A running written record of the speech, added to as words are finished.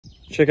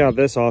Check out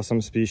this awesome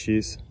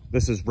species.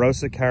 This is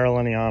Rosa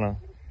caroliniana.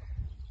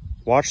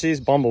 Watch these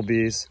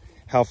bumblebees,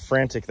 how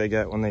frantic they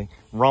get when they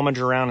rummage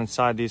around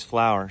inside these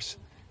flowers.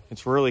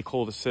 It's really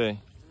cool to see.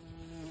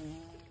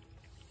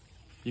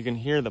 You can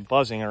hear the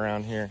buzzing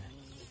around here.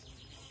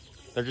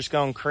 They're just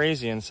going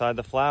crazy inside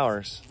the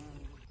flowers.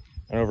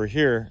 And over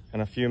here,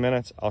 in a few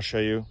minutes, I'll show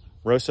you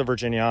Rosa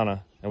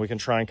virginiana, and we can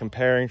try and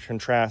compare and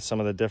contrast some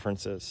of the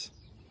differences.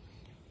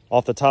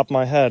 Off the top of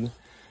my head,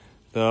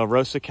 the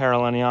Rosa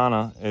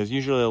caroliniana is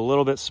usually a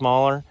little bit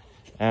smaller,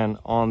 and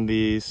on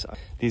these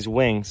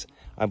wings,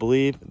 I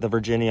believe the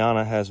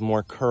Virginiana has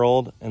more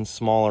curled and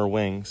smaller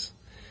wings.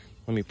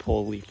 Let me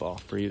pull a leaf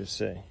off for you to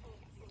see.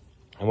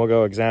 And we'll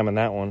go examine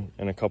that one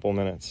in a couple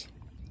minutes.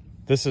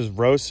 This is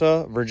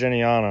Rosa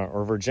virginiana,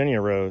 or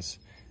Virginia rose,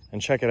 and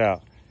check it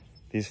out.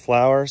 These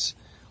flowers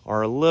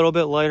are a little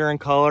bit lighter in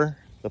color.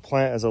 The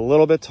plant is a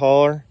little bit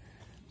taller,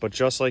 but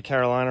just like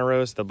Carolina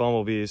rose, the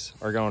bumblebees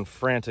are going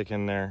frantic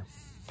in there,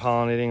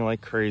 pollinating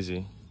like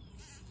crazy.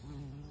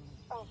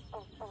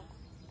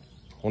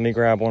 Let me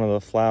grab one of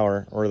the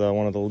flower, or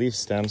one of the leaf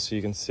stems, so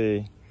you can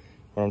see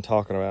what I'm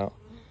talking about.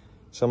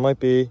 So it might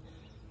be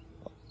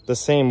the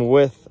same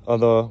width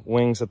of the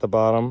wings at the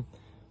bottom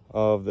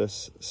of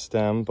this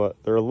stem, but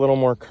they're a little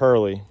more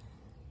curly.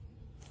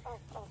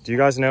 Do you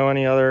guys know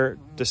any other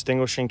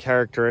distinguishing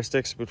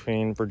characteristics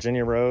between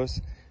Virginia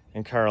rose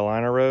and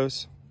Carolina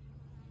rose?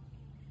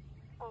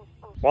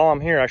 While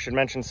I'm here, I should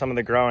mention some of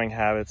the growing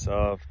habits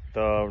of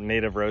the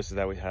native roses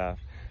that we have.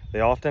 They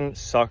often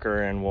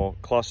sucker and will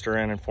cluster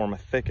in and form a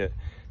thicket.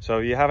 So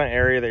if you have an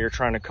area that you're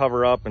trying to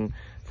cover up and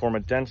form a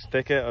dense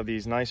thicket of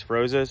these nice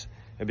roses,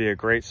 it'd be a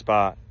great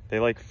spot. They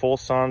like full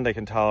sun, they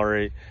can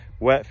tolerate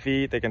wet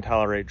feet, they can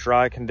tolerate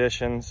dry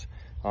conditions.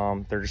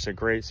 They're just a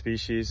great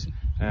species,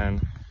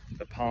 and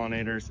the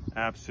pollinators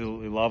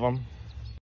absolutely love them.